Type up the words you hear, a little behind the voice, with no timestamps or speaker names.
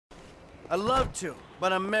I'd love to,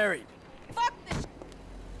 but I'm married. Fuck this.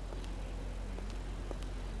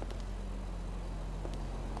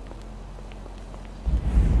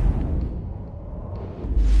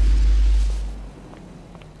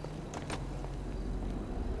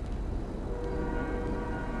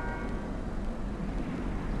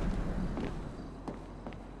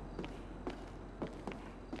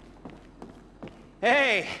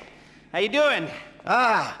 Hey, how you doing?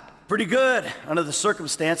 Pretty good, under the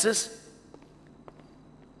circumstances.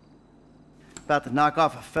 About to knock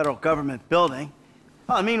off a federal government building.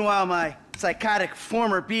 Oh, meanwhile, my psychotic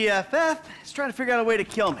former BFF is trying to figure out a way to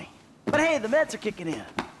kill me. But hey, the meds are kicking in.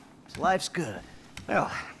 So life's good. Well,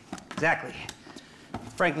 exactly.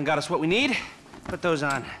 Franklin got us what we need. Put those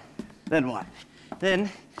on. Then what? Then,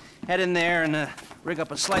 head in there and rig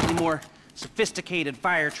up a slightly more sophisticated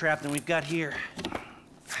fire trap than we've got here.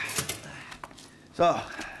 So,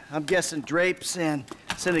 I'm guessing drapes and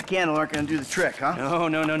scented candle aren't gonna do the trick, huh?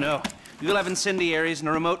 No. You'll have incendiaries and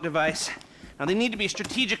a remote device. Now, they need to be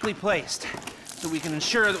strategically placed so we can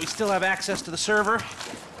ensure that we still have access to the server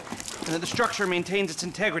and that the structure maintains its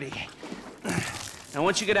integrity. Now,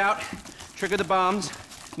 once you get out, trigger the bombs,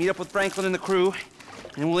 meet up with Franklin and the crew,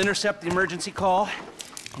 and we'll intercept the emergency call,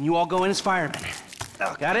 and you all go in as firemen.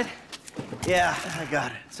 Oh, got it? Yeah, I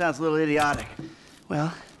got it. Sounds a little idiotic.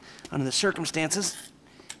 Well, under the circumstances,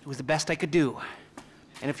 it was the best I could do.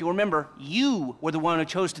 And if you remember, you were the one who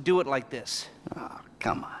chose to do it like this. Oh,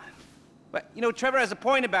 come on. But, you know, Trevor has a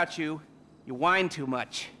point about you. You whine too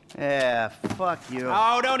much. Yeah, fuck you.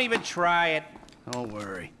 Oh, don't even try it. Don't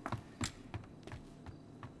worry.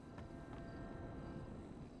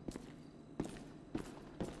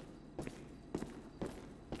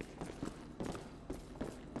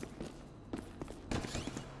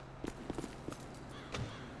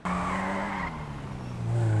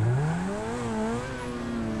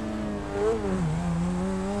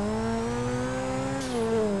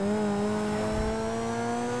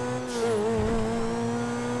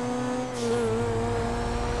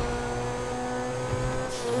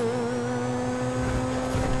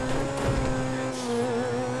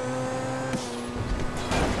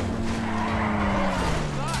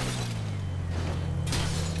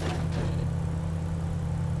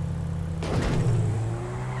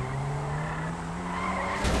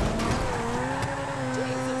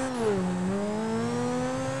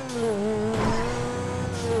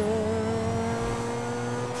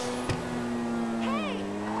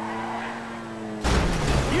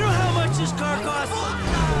 This car costs?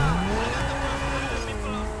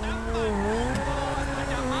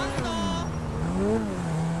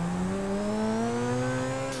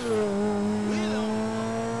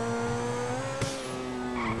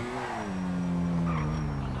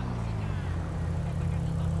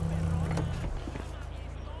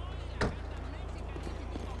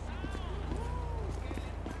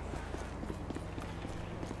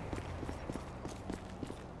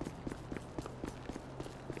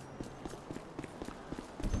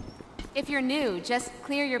 If you're new, just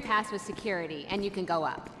clear your pass with security, and you can go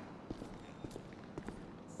up.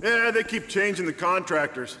 Yeah, they keep changing the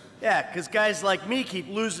contractors. Yeah, because guys like me keep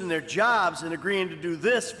losing their jobs and agreeing to do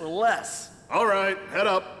this for less. All right, head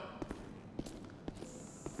up.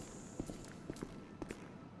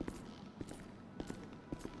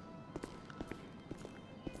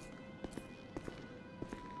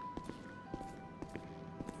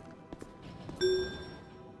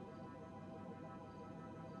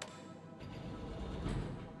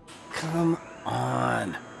 Come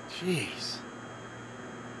on. Jeez.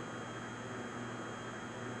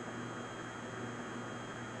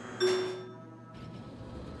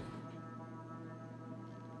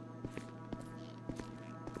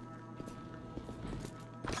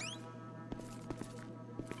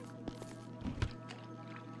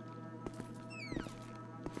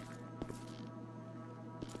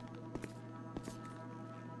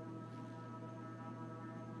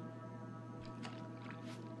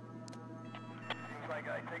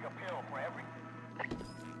 I take a pill for every...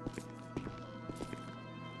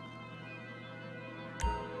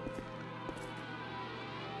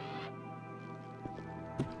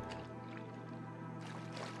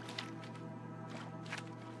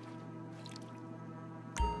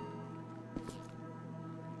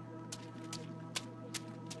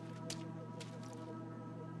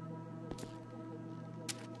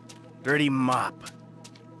 Dirty mop.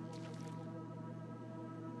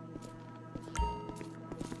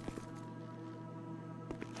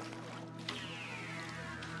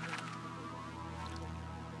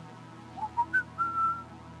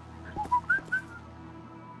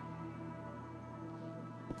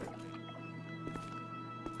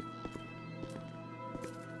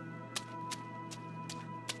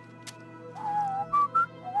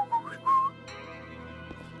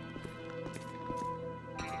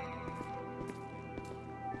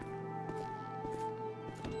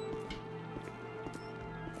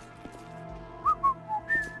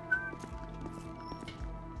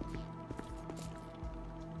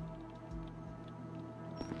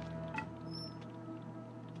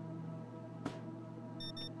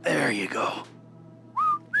 There you go.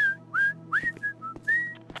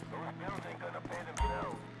 Those bills ain't gonna pay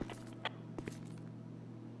themselves.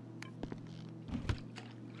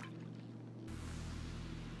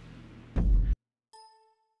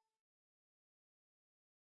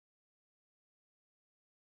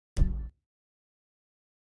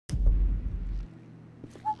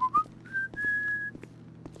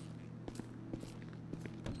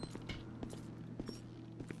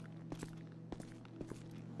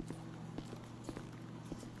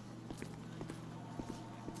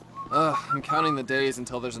 I'm counting the days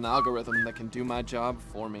until there's an algorithm that can do my job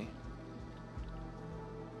for me.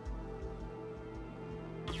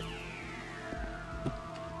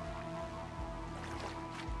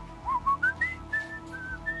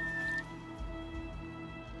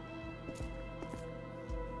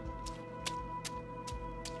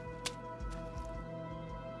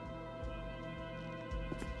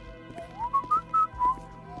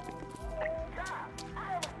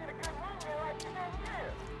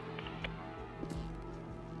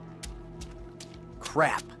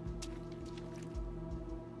 Crap.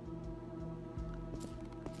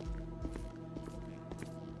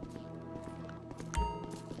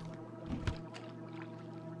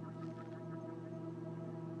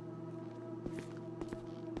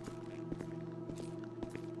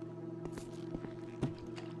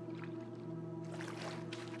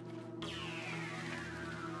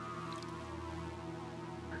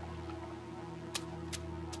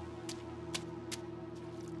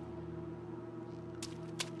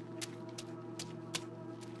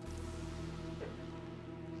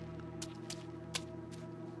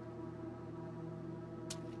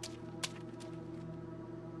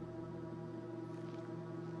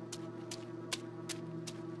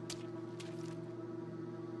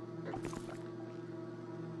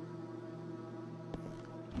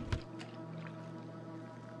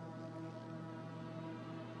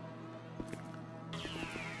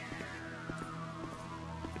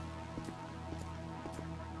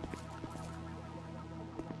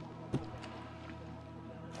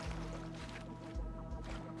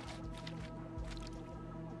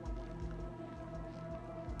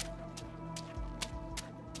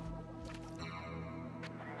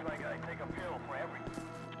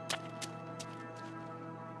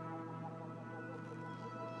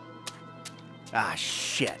 Ah,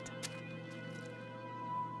 shit.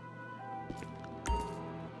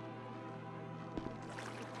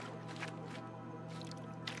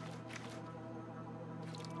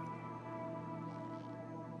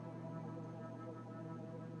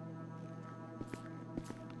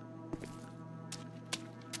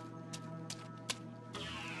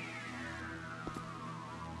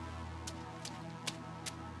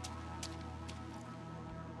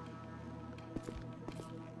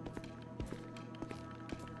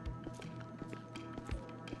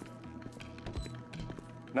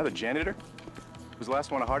 Another janitor? Who's the last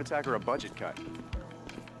one, a heart attack or a budget cut?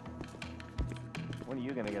 When are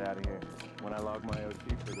you gonna get out of here? When I log my OT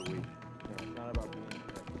for the week. It's not about being...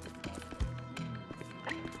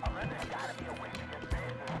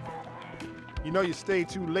 You know you stay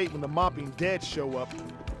too late when the mopping dead show up.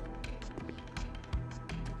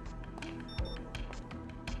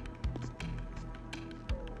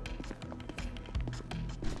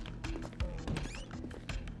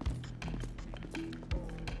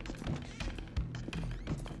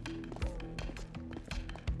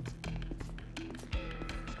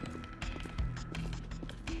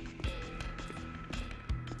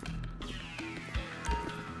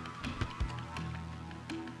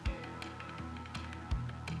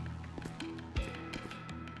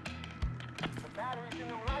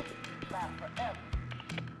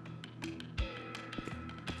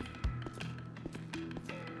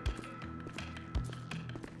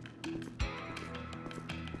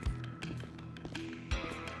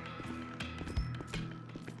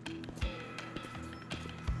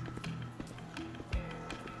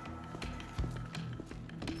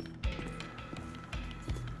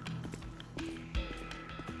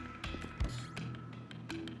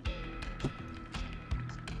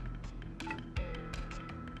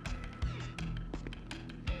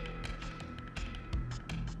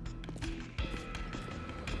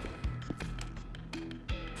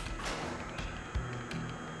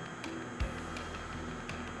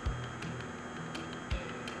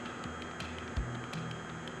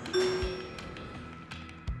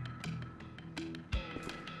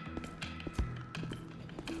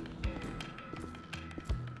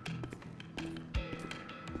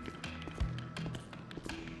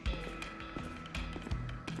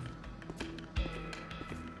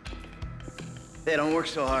 Hey, don't work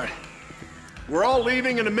so hard. We're all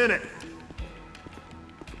leaving in a minute.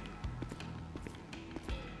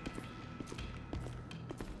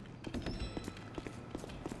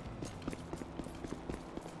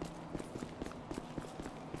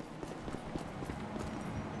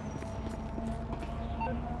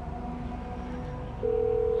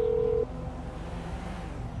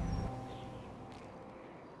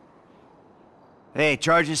 Hey,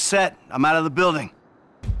 charge is set. I'm out of the building.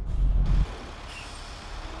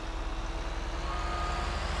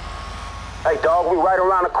 Hey, dog, we right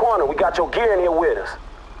around the corner. We got your gear in here with us.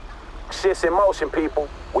 Shit's in motion, people.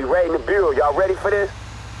 We raiding the Bureau. Y'all ready for this?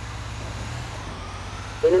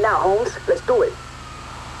 In and out, Holmes. Let's do it.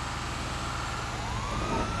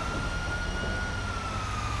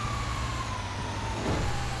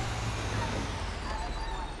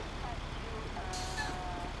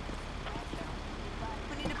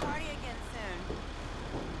 We need to party again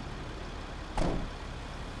soon.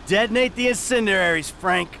 Detonate the incendiaries,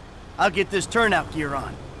 Frank. I'll get this turnout gear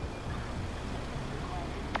on.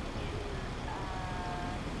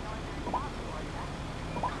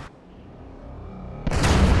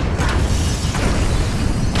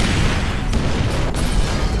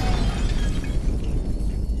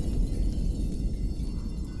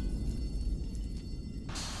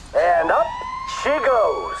 And up she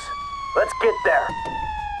goes. Let's get there.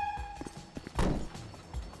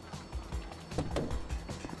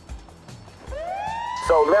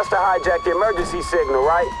 So Lester hijacked the emergency signal,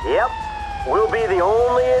 right? Yep. We'll be the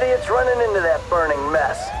only idiots running into that burning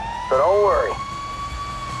mess. So don't worry.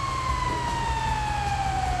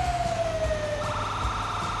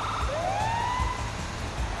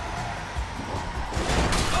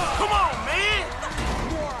 Come on, man!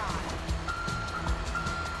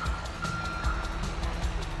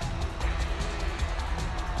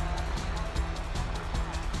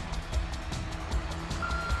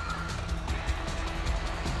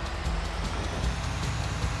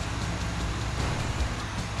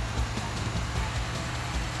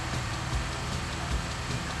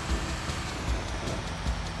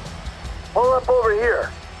 Pull up over here.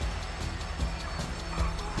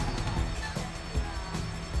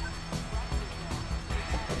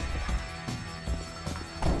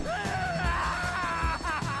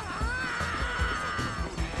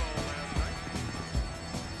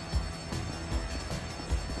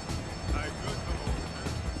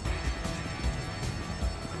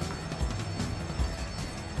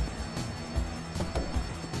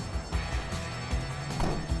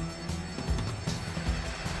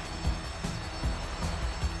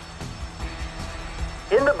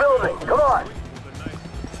 In the building, come on.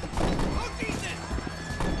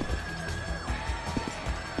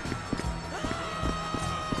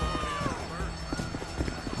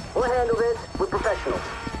 We'll handle this. We're professionals.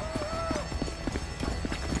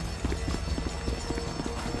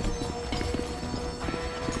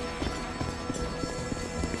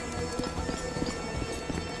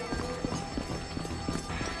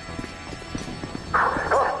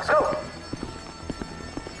 Come on, let's go.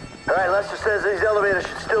 All right, Lester says these elevators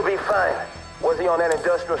should still be fine. Was he on that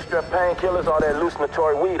industrial strep painkillers or that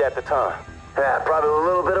hallucinatory weed at the time? Yeah, probably a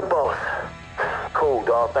little bit of both. Cool,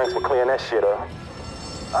 dog. Thanks for clearing that shit up.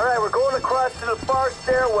 All right, we're going across to the far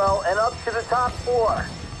stairwell and up to the top floor.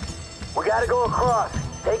 We gotta go across.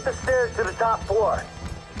 Take the stairs to the top floor.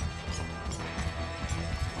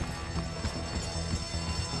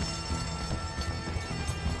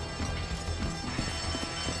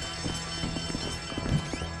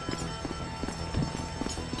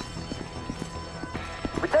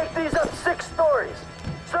 We take these up 6 stories.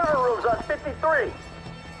 Server room's on 53.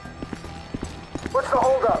 What's the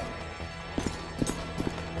holdup?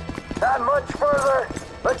 Not much further.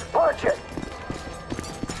 Let's punch it.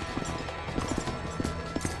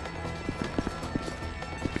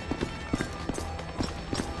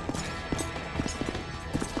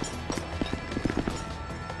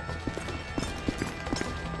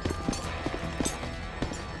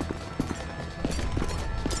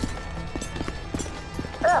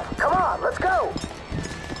 F, come on, let's go.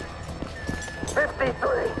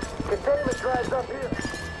 53. Containment drive's up here.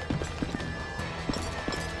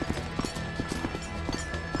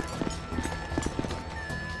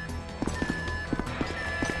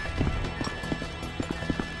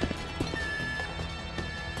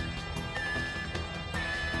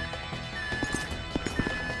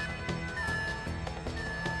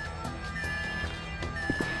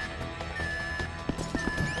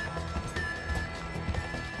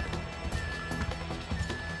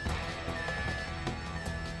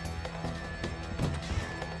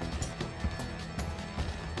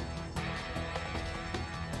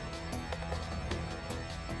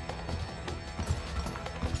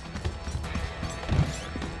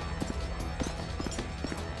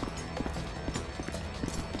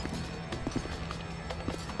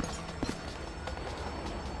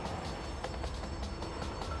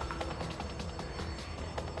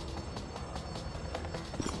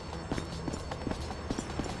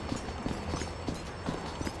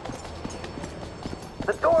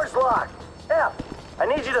 Door's locked. F, I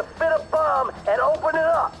need you to fit a bomb and open it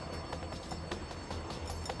up.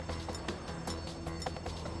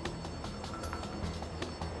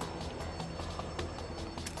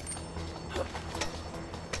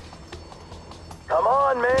 Come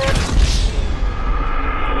on, man.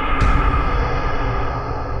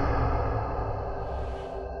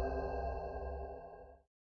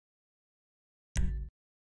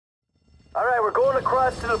 All right, we're going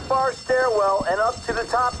across to the far stairwell and up to the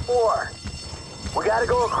top floor. We gotta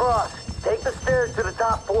go across. Take the stairs to the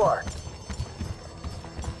top floor.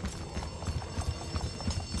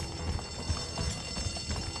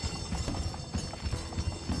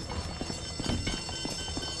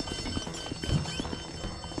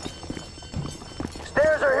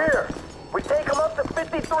 Stairs are here. We take them up to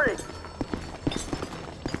 53.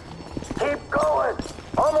 Keep going.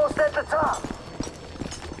 Almost at the top.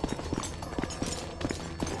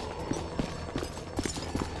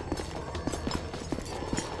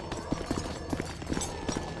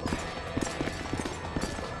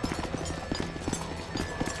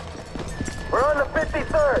 We're on the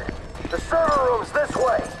 53rd. The server room's this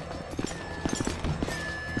way.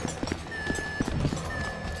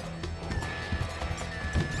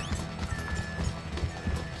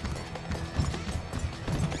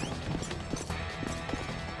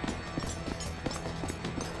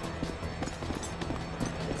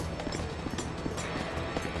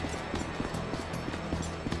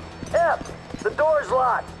 F, the door's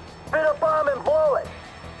locked. Fit a bomb and blow it.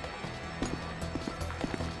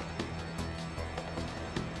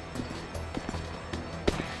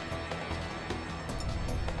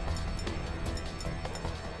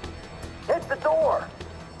 Hit the door.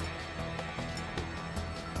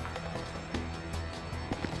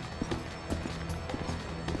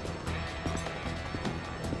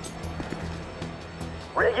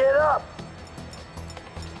 Rig it up.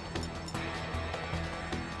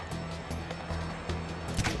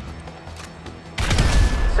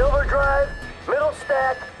 Silver drive, middle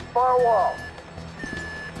stack, far wall.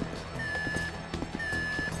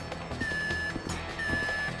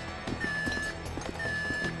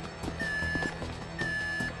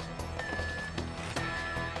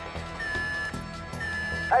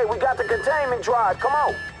 Hey, we got the containment drive, come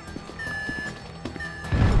on.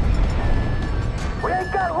 We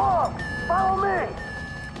ain't got long, follow me.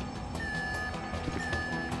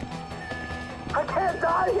 I can't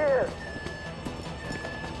die here.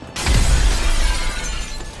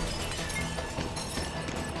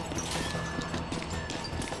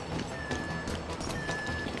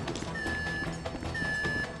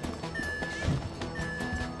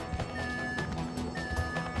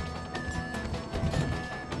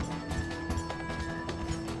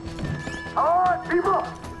 All right, people.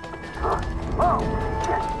 Oh,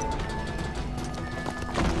 shit.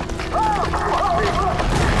 Oh,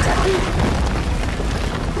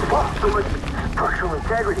 so much structural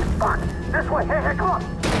integrity. Fuck. This way. Hey, come on.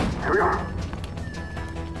 Here we go.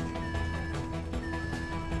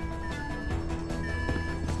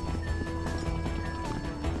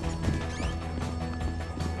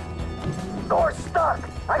 Door's stuck.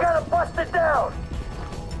 I gotta bust it down.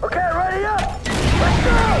 Okay, ready up. Let's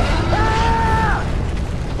go. Ah!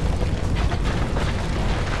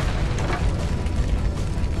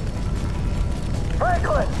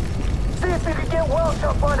 Franklin, see if you can get Welch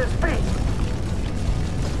up on his feet.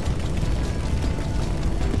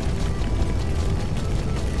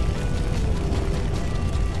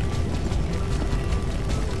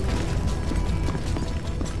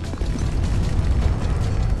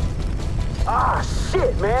 Ah,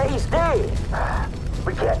 shit, man, he's dead.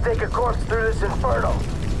 We can't take a corpse through this inferno.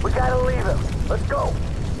 We gotta leave him. Let's go.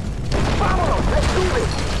 Follow him. Let's do this.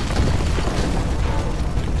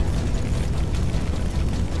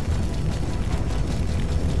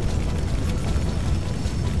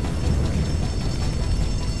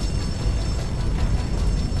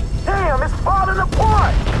 Damn, it's falling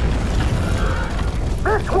apart.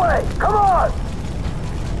 This way. Come on.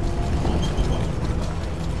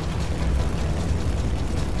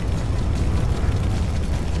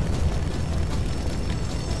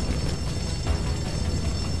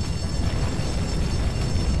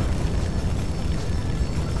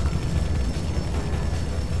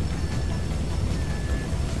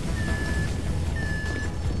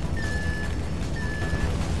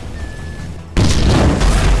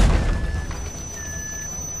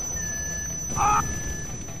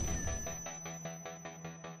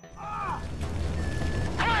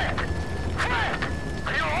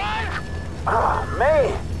 Oh,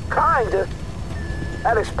 man, kinda.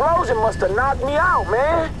 That explosion must have knocked me out,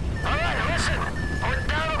 man. All right, listen. We're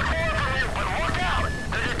down a floor from you, but look out.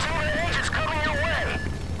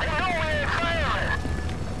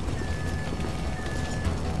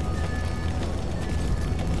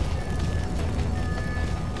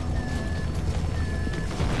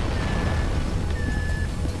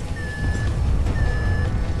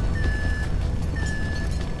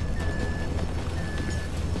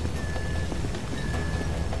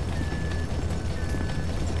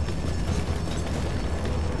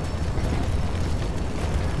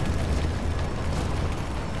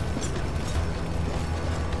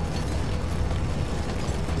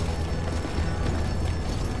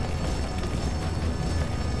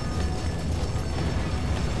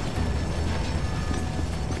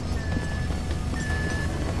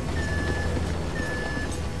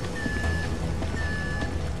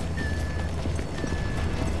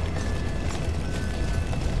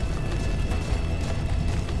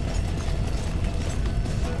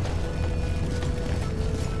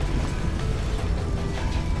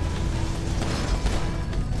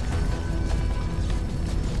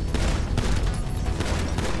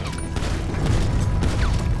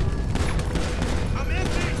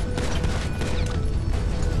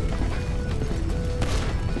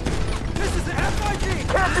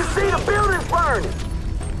 burning.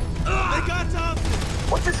 They got something!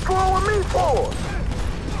 What you screwing with me for?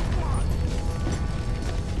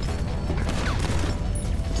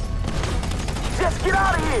 Just get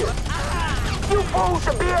out of here! You fools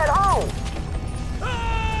should be at home!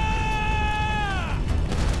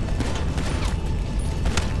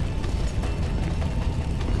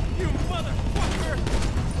 You motherfucker!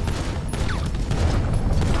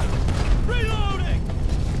 Reloading!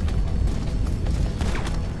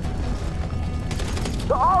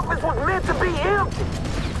 The office was meant to be empty!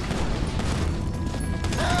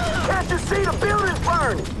 Can't you see the building's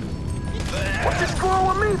burning? What you screwing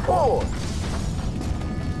with me for?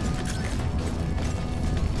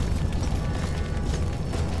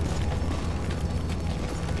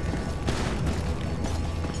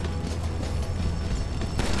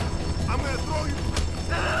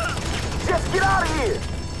 Just get out of here!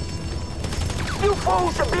 You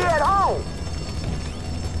fools should be at home!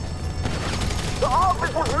 The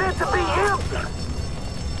office was meant to be empty!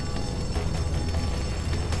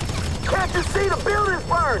 Can't you see the building's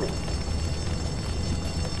burning?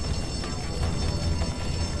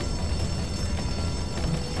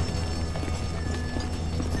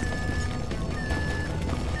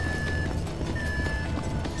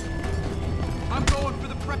 I'm going for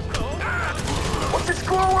the prep. What you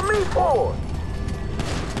screwing with me for?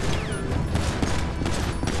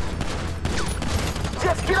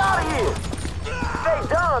 Just get out of here! Stay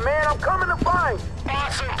done, man. I'm coming to find you.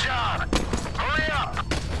 Awesome job. Hurry up.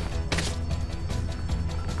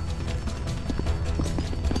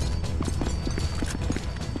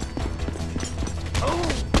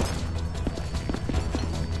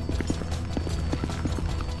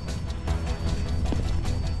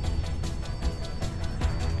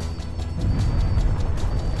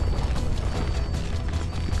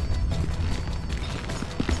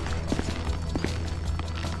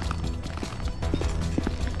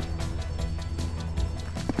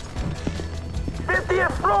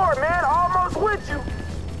 Floor, man, almost with you.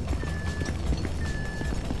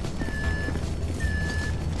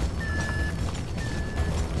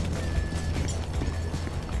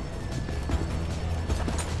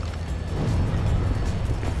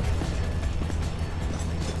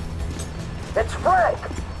 It's Frank.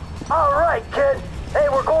 All right, kid. Hey,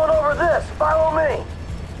 we're going over this. Follow me.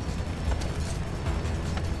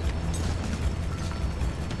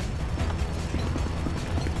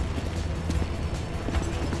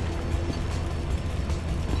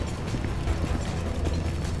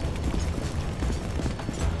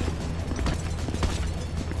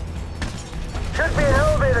 Should be an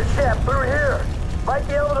elevator shaft through here. Might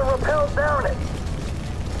be able to rappel down it.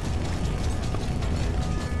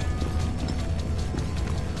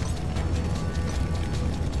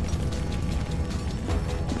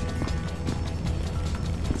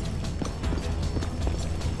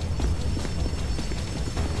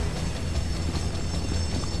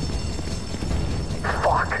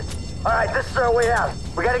 Fuck. All right, this is our way out.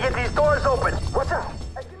 We gotta get these doors open. What's up?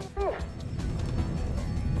 I didn't see it.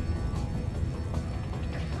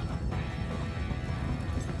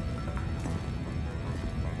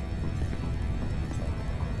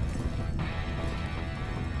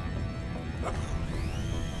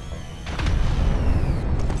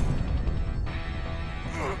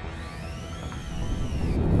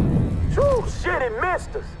 Oh shit, it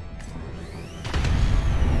missed us.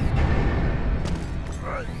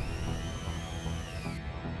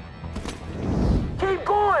 Keep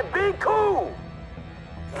going, be cool.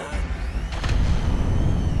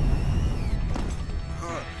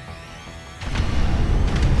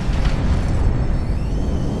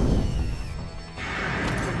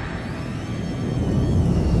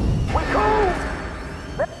 We cool?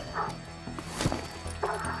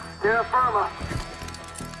 Terra firma.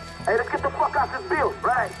 Hey, let's get the fuck out this building,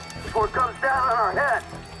 right? Before it comes down on our heads.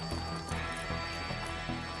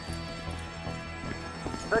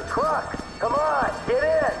 The truck! Come on, get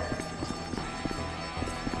in!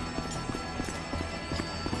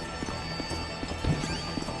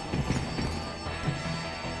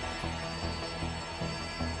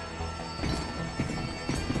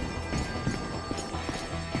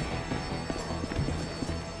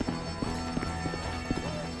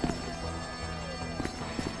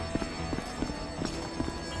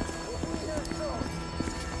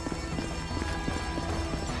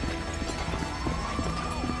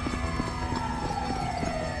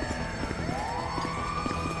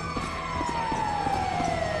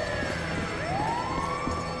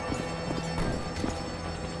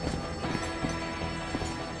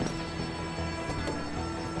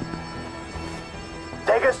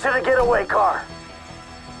 Take us to the getaway car.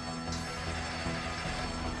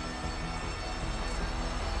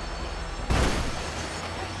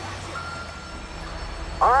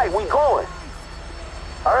 right, we going.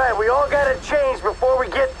 All right, we all gotta change before we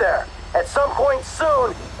get there. At some point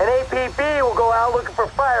soon, an APB will go out looking for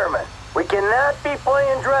firemen. We cannot be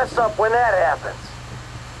playing dress up when that happens.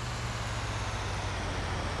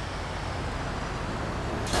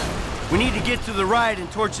 We need to get to the right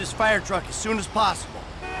and torch this fire truck as soon as possible.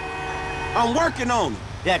 I'm working on it.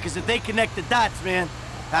 Yeah, because if they connect the dots, man,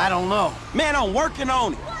 I don't know. Man, I'm working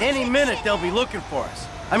on it. Any minute, they'll be looking for us.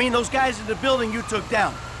 I mean, those guys in the building you took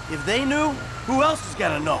down. If they knew, who else is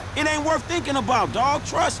gonna know? It ain't worth thinking about, dog.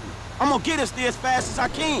 Trust me. I'm gonna get us there as fast as I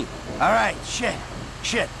can. All right, shit.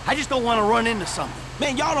 I just don't want to run into something.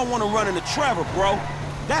 Man, y'all don't want to run into Trevor, bro.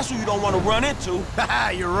 That's who you don't want to run into. Haha,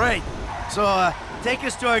 you're right. So, take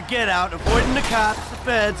us to our get out, avoiding the cops, the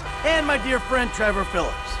feds, and my dear friend Trevor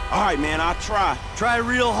Phillips. All right, man, I'll try. Try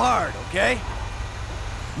real hard, okay?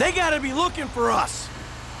 They gotta be looking for us.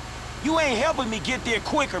 You ain't helping me get there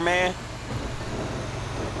quicker, man.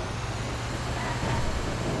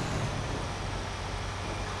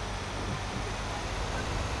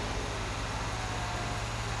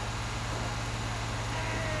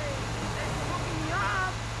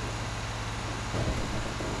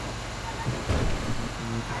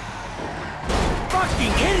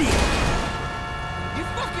 Fucking idiot! You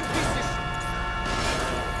fucking piece of shit!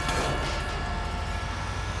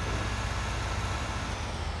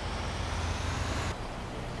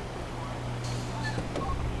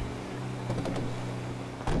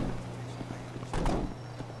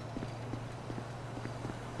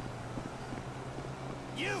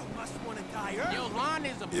 You must want to die early. Your line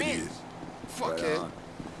is a bitch. Fuckhead.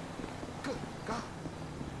 Good God.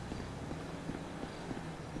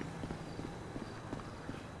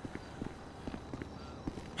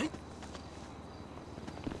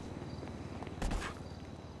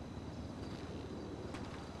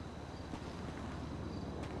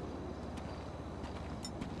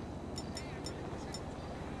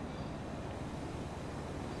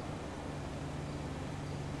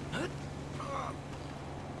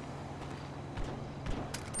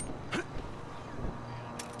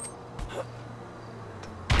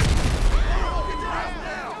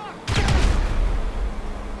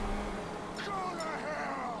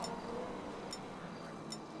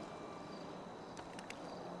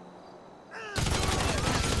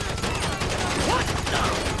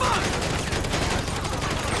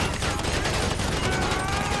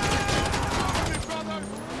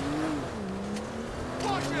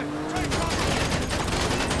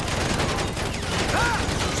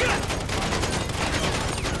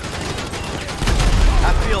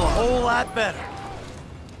 Better.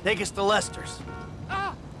 Take us to Lester's.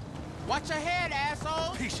 Watch your head,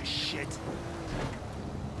 asshole! Piece of shit.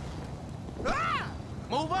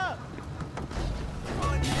 Move up!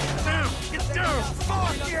 Down! Get down!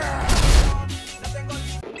 Fuck yeah!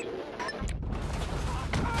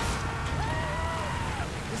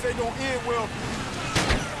 This ain't gonna end well.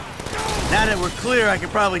 Now that we're clear, I can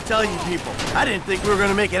probably tell you people. I didn't think we were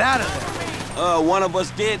gonna make it out of there. One of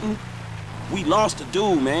us didn't. We lost a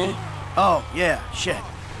dude, man. Oh, yeah, shit.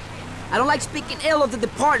 I don't like speaking ill of the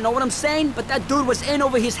departed, know what I'm saying? But that dude was in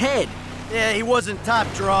over his head. Yeah, he wasn't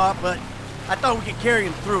top draw, but I thought we could carry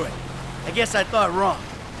him through it. I guess I thought wrong.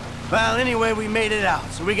 Well, anyway, we made it out,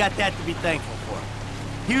 so we got that to be thankful for.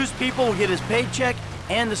 Hugh's people will get his paycheck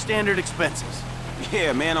and the standard expenses.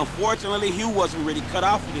 Yeah, man, unfortunately, Hugh wasn't really cut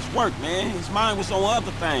out for this work, man. His mind was on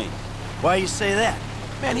other things. Why you say that?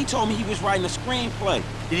 Man, he told me he was writing a screenplay.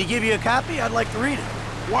 Did he give you a copy? I'd like to read it.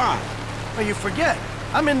 Why? Well, you forget.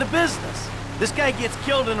 I'm in the business. This guy gets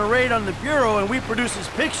killed in a raid on the Bureau and we produce his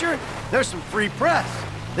picture, there's some free press.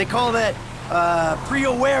 They call that,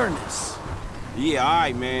 pre-awareness. Yeah, all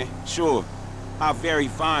right, man. Sure. How very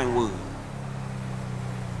fine wood.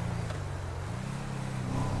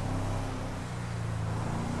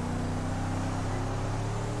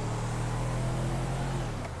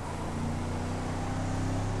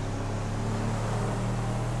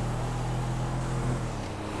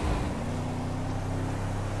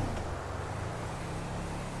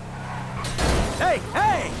 Hey,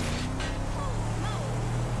 hey!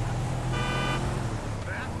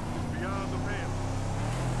 Beyond the veil.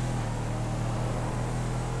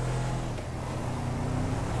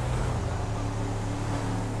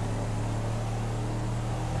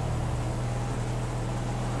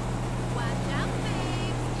 Watch out,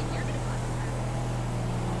 babes. You're gonna bust her.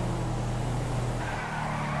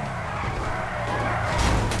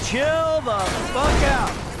 Chill the fuck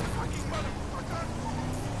out.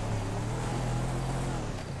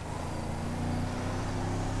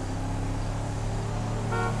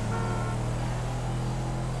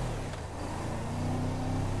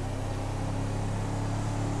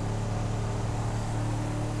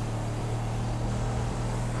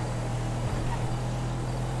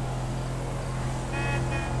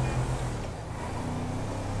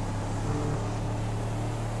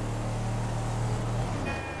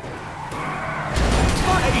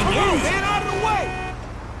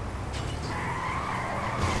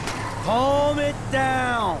 Helmet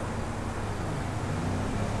down!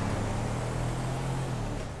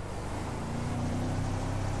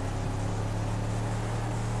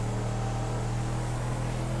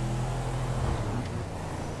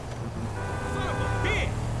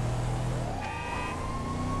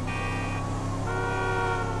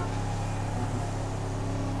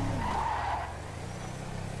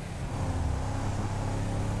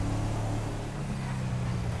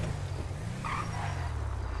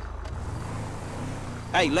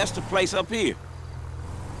 Hey, let's the place up here.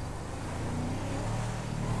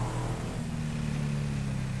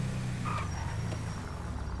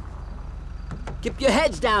 Keep your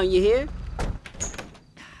heads down, you hear?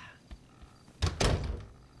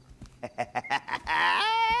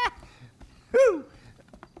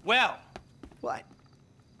 Well, What?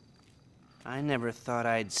 I never thought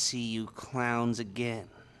I'd see you clowns again.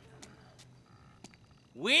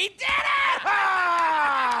 We did it!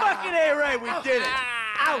 Fucking A right, we did it!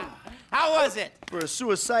 Ow! How was it? For a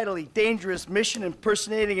suicidally dangerous mission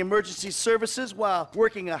impersonating emergency services while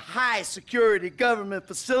working a high-security government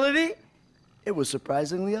facility, it was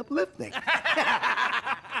surprisingly uplifting.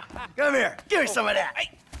 Come here, give me some of that.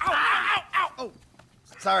 Ow, ow, ow, ow! Oh,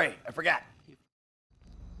 sorry, I forgot.